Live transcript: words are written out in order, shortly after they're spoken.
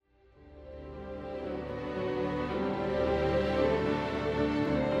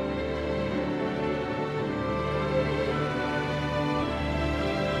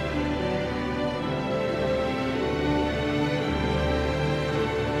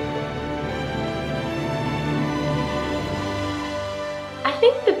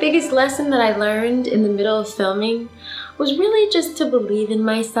think the biggest lesson that I learned in the middle of filming was really just to believe in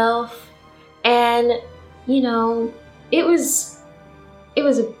myself. And, it was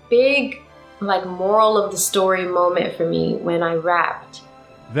a big, moral of the story moment for me when I wrapped.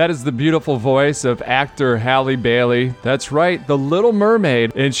 That is the beautiful voice of actor Halle Bailey. That's right, the Little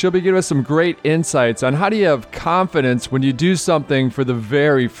Mermaid. And she'll be giving us some great insights on how do you have confidence when you do something for the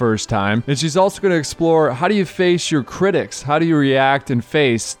very first time. And she's also going to explore how do you face your critics? How do you react and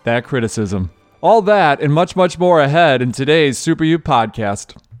face that criticism? All that and much, much more ahead in today's Super You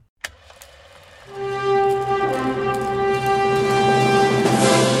podcast.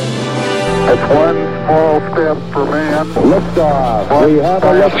 It's one small step for man. Liftoff. We have a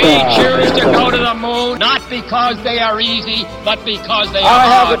liftoff. We choose to go to the moon, not because they are easy, but because they are I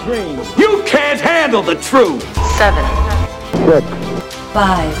hard. have a dream. You can't handle the truth. 7, 6,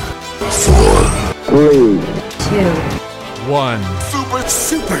 5, 3, 2, 1.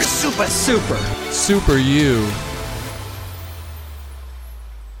 Super. Super You.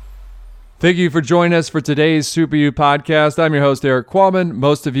 Thank you for joining us for today's Super You podcast. I'm your host, Eric Qualman.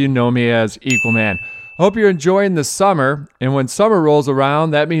 Most of you know me as Equal Man. Hope you're enjoying the summer, and when summer rolls around,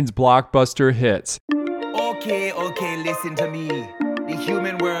 that means blockbuster hits. Okay, listen to me. The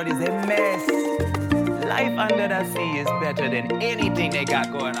human world is a mess. Life under the sea is better than anything they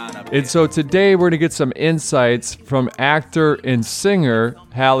got going on up there. And so today we're going to get some insights from actor and singer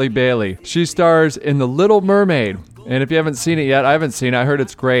Halle Bailey. She stars in The Little Mermaid. And if you haven't seen it yet, I haven't seen it. I heard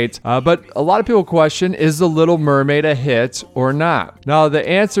it's great. But a lot of people question, is The Little Mermaid a hit or not? Now, the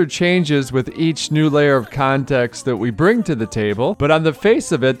answer changes with each new layer of context that we bring to the table. But on the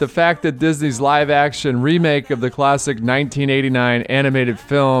face of it, the fact that Disney's live-action remake of the classic 1989 animated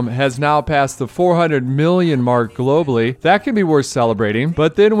film has now passed the 400 million mark globally, that can be worth celebrating.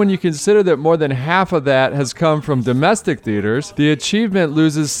 But then when you consider that more than half of that has come from domestic theaters, the achievement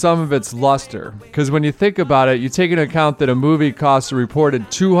loses some of its luster. Because when you think about it, you take into account that a movie costs a reported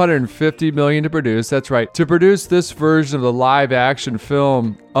 $250 million to produce. That's right. To produce this version of the live-action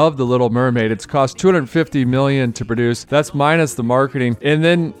film of The Little Mermaid, it's cost $250 million to produce. That's minus the marketing. And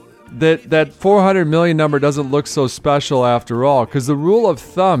then that 400 million number doesn't look so special after all, because the rule of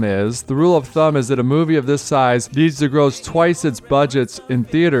thumb is that a movie of this size needs to gross twice its budgets in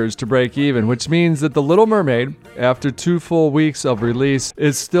theaters to break even, which means that The Little Mermaid, after 2 full weeks of release,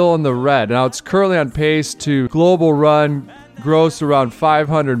 is still in the red. Now, it's currently on pace to global run gross around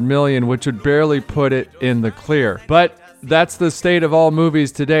 500 million, which would barely put it in the clear. But that's the state of all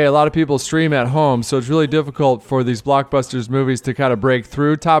movies today. A lot of people stream at home, so it's really difficult for these blockbusters movies to kind of break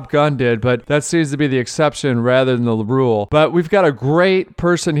through. Top Gun did, but that seems to be the exception rather than the rule. But we've got a great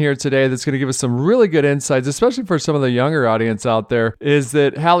person here today that's going to give us some really good insights, especially for some of the younger audience out there, is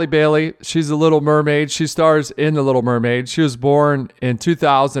that Halle Bailey, she's a Little Mermaid. She stars in The Little Mermaid. She was born in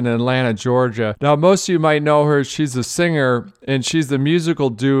 2000 in Atlanta, Georgia. Now, most of you might know her. She's a singer, and she's the musical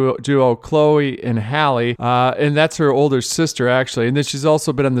duo Chloe and Halle, and that's her older sister, actually. And then she's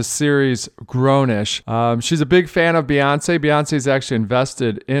also been on the series Grownish. She's a big fan of Beyonce. Beyonce's actually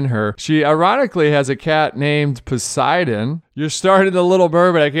invested in her. She ironically has a cat named Poseidon. You're starting The Little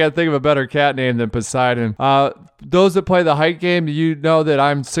Mermaid. I can't think of a better cat name than Poseidon. Those that play the height game, you know that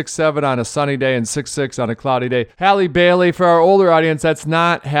I'm 6'7" on a sunny day and 6'6" on a cloudy day. Halle Bailey, for our older audience, that's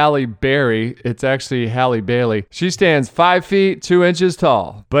not Halle Berry. It's actually Halle Bailey. She stands 5 feet, 2 inches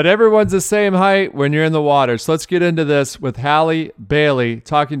tall. But everyone's the same height when you're in the water. So let's get into this with Halle Bailey,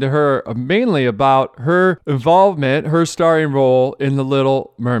 talking to her mainly about her involvement, her starring role in The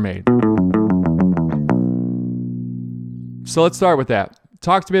Little Mermaid. So let's start with that.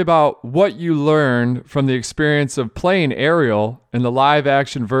 Talk to me about what you learned from the experience of playing Ariel in the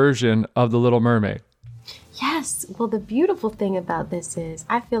live-action version of The Little Mermaid. Yes. Well, the beautiful thing about this is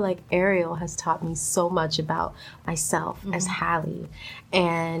I feel like Ariel has taught me so much about myself as Halle.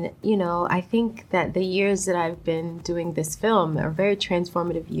 And, I think that the years that I've been doing this film are very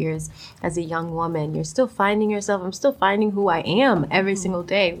transformative years as a young woman. You're still finding yourself. I'm still finding who I am every single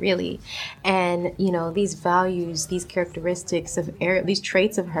day, really. And, these values, these characteristics of Ariel, these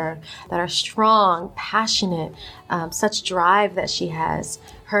traits of her that are strong, passionate, such drive that she has,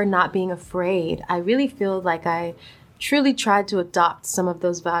 her not being afraid. I really feel like I truly tried to adopt some of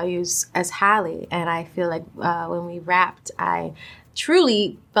those values as Halle. And I feel like when we wrapped, I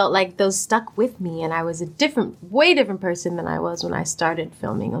truly felt like those stuck with me, and I was a way different person than I was when I started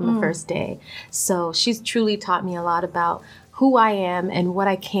filming on the first day. So she's truly taught me a lot about who I am and what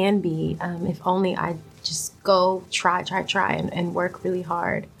I can be if only I just go try and work really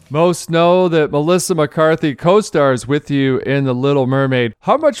hard. Most know that Melissa McCarthy co-stars with you in The Little Mermaid.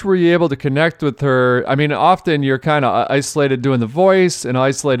 How much were you able to connect with her? I mean, often you're kind of isolated doing the voice in an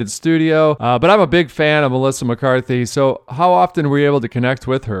isolated studio, but I'm a big fan of Melissa McCarthy, so how often were you able to connect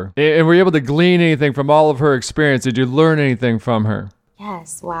with her? And were you able to glean anything from all of her experience? Did you learn anything from her?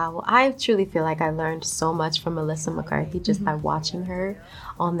 Yes, wow. Well, I truly feel like I learned so much from Melissa McCarthy just by watching her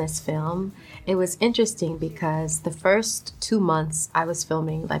on this film. It was interesting because the first 2 months I was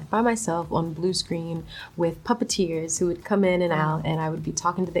filming like by myself on blue screen with puppeteers who would come in and out, and I would be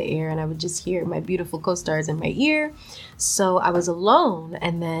talking to the air and I would just hear my beautiful co-stars in my ear. So I was alone,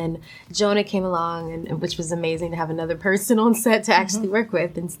 and then Jonah came along, and which was amazing to have another person on set to actually work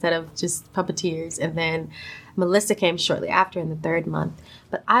with instead of just puppeteers. And then Melissa came shortly after in the 3rd month.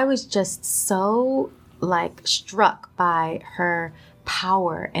 But I was just so like struck by her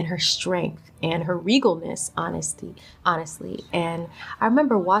power and her strength and her regalness, honestly. And I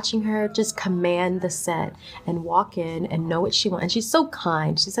remember watching her just command the set and walk in and know what she wants. And she's so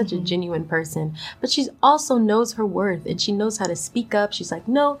kind. She's such a genuine person, but she also knows her worth and she knows how to speak up. She's like,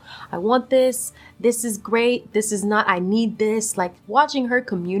 no, I want this. This is great. This is not, I need this. Like watching her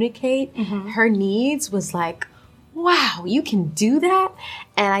communicate her needs was like, wow, you can do that?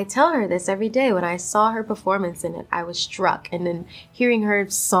 And I tell her this every day. When I saw her performance in it, I was struck. And then hearing her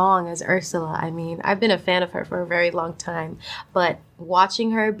song as Ursula, I mean, I've been a fan of her for a very long time. But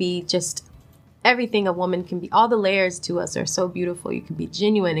watching her be just everything a woman can be, all the layers to us are so beautiful. You can be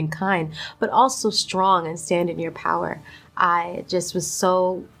genuine and kind, but also strong and stand in your power. I just was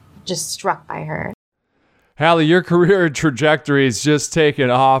so struck by her. Halle, your career trajectory is just taken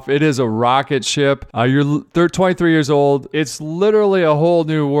off. It is a rocket ship. You're 23 years old. It's literally a whole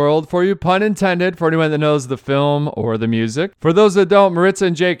new world for you, pun intended, for anyone that knows the film or the music. For those that don't, Maritza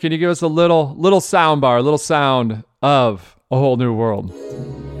and Jake, can you give us a little sound bar, a little sound of A Whole New World?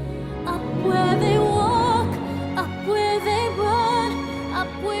 Up where they walk, up where they run, up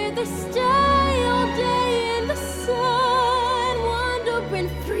where they stay all day in the sun, wandering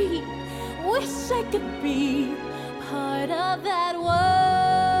free. Wish I could be part of that world.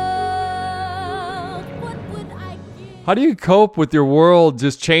 What would I give? How do you cope with your world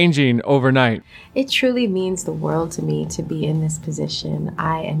just changing overnight? It truly means the world to me to be in this position.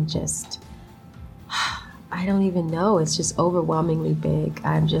 I am just, I don't even know. It's just overwhelmingly big.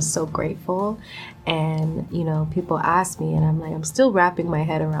 I'm just so grateful. And, you know, people ask me and I'm like, I'm still wrapping my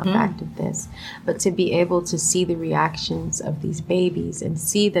head around the fact of this. But to be able to see the reactions of these babies and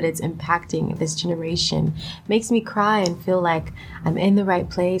see that it's impacting this generation makes me cry and feel like I'm in the right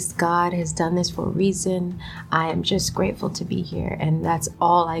place. God has done this for a reason. I am just grateful to be here. And that's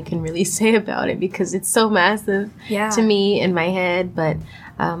all I can really say about it because it's so massive to me in my head. But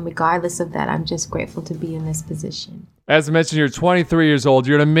regardless of that, I'm just grateful to be in this position. As I mentioned, you're 23 years old.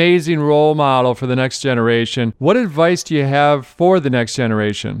 You're an amazing role model for the next generation. What advice do you have for the next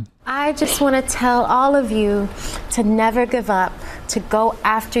generation? I just want to tell all of you to never give up, to go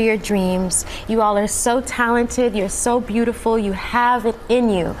after your dreams. You all are so talented. You're so beautiful. You have it in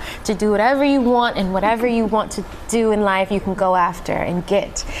you to do whatever you want, and whatever you want to do in life, you can go after and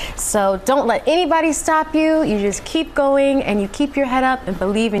get. So don't let anybody stop you. You just keep going and you keep your head up and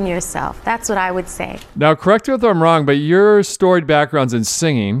believe in yourself. That's what I would say. Now, correct me if I'm wrong, but your storied background's in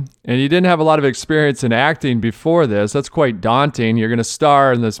singing, and you didn't have a lot of experience in acting before this. That's quite daunting. You're going to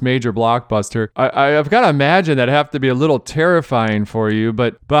star in this major blockbuster. I've got to imagine that'd have to be a little terrifying for you,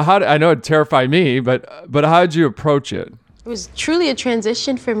 but I know it'd terrify me, but how did you approach it? It was truly a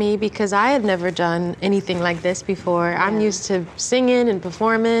transition for me because I had never done anything like this before. I'm used to singing and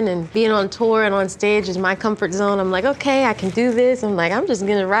performing and being on tour and on stage is my comfort zone. I'm like, okay, I can do this. I'm like, I'm just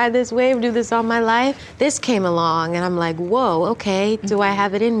gonna ride this wave, do this all my life. This came along and I'm like, whoa, okay, do I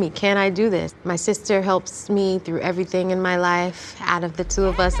have it in me? Can I do this? My sister helps me through everything in my life. Out of the two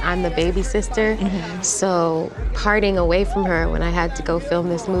of us, I'm the baby sister. So parting away from her when I had to go film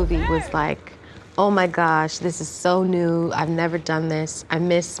this movie was like, oh my gosh, this is so new. I've never done this. I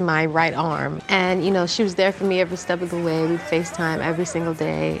miss my right arm. And, you know, she was there for me every step of the way. We'd FaceTime every single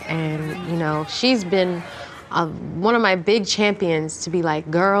day. And, you know, she's been one of my big champions to be like,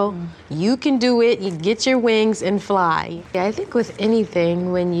 girl, you can do it. You get your wings and fly. I think with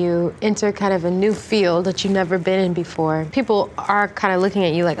anything, when you enter kind of a new field that you've never been in before, people are kind of looking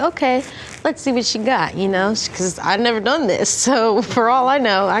at you like, okay, let's see what she got, you know, because I've never done this. So for all I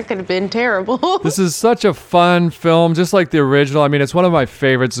know, I could have been terrible. This is such a fun film, just like the original. I mean, it's one of my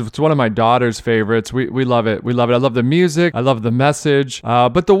favorites. It's one of my daughter's favorites. We love it. We love it. I love the music. I love the message.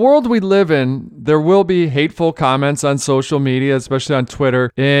 But the world we live in, there will be hateful comments on social media, especially on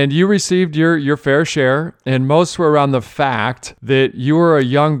Twitter. And you received your fair share. And most were around the fact that you were a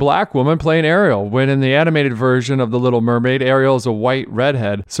young black woman playing Ariel, when in the animated version of The Little Mermaid, Ariel is a white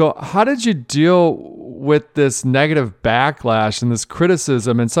redhead. So how did you deal with this negative backlash and this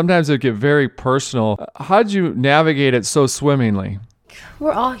criticism? And sometimes it get very personal. How did you navigate it so swimmingly?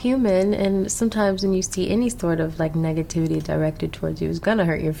 We're all human, and sometimes when you see any sort of like negativity directed towards you, it's gonna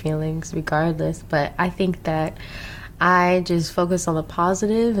hurt your feelings regardless. But I think that I just focus on the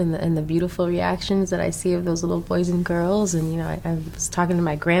positive and the beautiful reactions that I see of those little boys and girls. And, you know, I was talking to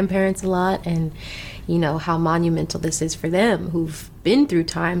my grandparents a lot, and, you know, how monumental this is for them, who've been through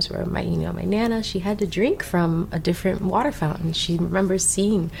times where my Nana, she had to drink from a different water fountain. She remembers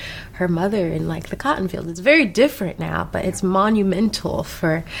seeing her mother in like the cotton field. It's very different now, but it's monumental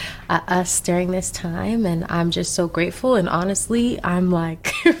for us during this time. And I'm just so grateful. And honestly, I'm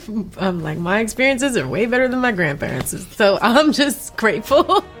like my experiences are way better than my grandparents'. So I'm just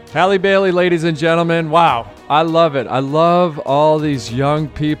grateful. Halle Bailey, ladies and gentlemen. Wow, I love it. I love all these young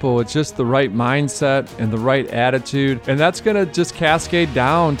people with just the right mindset and the right attitude. And that's going to just cascade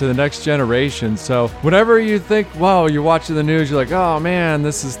down to the next generation. So whenever you think, whoa, you're watching the news, you're like, oh man,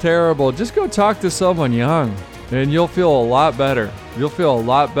 this is terrible. Just go talk to someone young and you'll feel a lot better. You'll feel a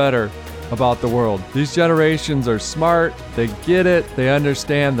lot better about the world. These generations are smart, they get it, they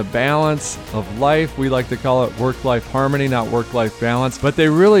understand the balance of life. We like to call it work-life harmony, not work-life balance, but they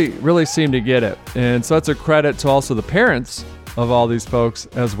really seem to get it. And so that's a credit to also the parents of all these folks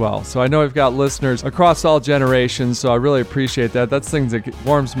as well. So I know we've got listeners across all generations, so I really appreciate that. That's things that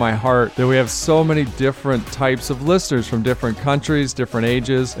warms my heart, that we have so many different types of listeners from different countries, different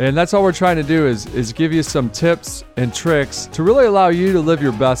ages. And that's all we're trying to do is give you some tips and tricks to really allow you to live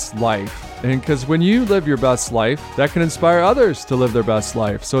your best life. And because when you live your best life, that can inspire others to live their best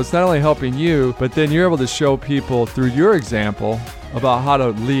life. So it's not only helping you, but then you're able to show people through your example about how to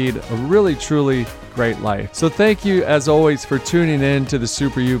lead a really, truly great life. So thank you, as always, for tuning in to the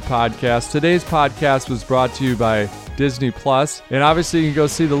Super You podcast. Today's podcast was brought to you by Disney Plus. And obviously you can go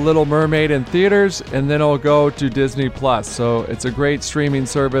see The Little Mermaid in theaters, and then it'll go to Disney Plus. So it's a great streaming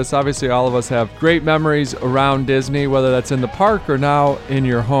service. Obviously all of us have great memories around Disney, whether that's in the park or now in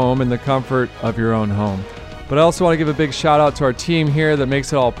your home, in the comfort of your own home. But I also want to give a big shout out to our team here that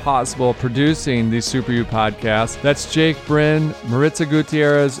makes it all possible producing these Super You podcasts. That's Jake Bryn, Maritza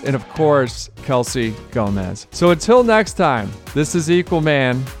Gutierrez, and of course, Kelsey Gomez. So until next time, this is Equal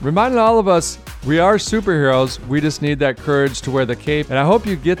Man, reminding all of us we are superheroes. We just need that courage to wear the cape. And I hope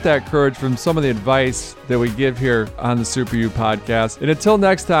you get that courage from some of the advice that we give here on the Super You podcast. And until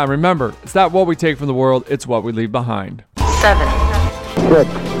next time, remember, it's not what we take from the world, it's what we leave behind. 7, 6,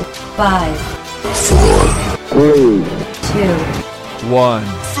 5, 4, 3, 2, 1.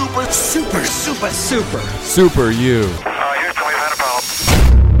 Super. Super You.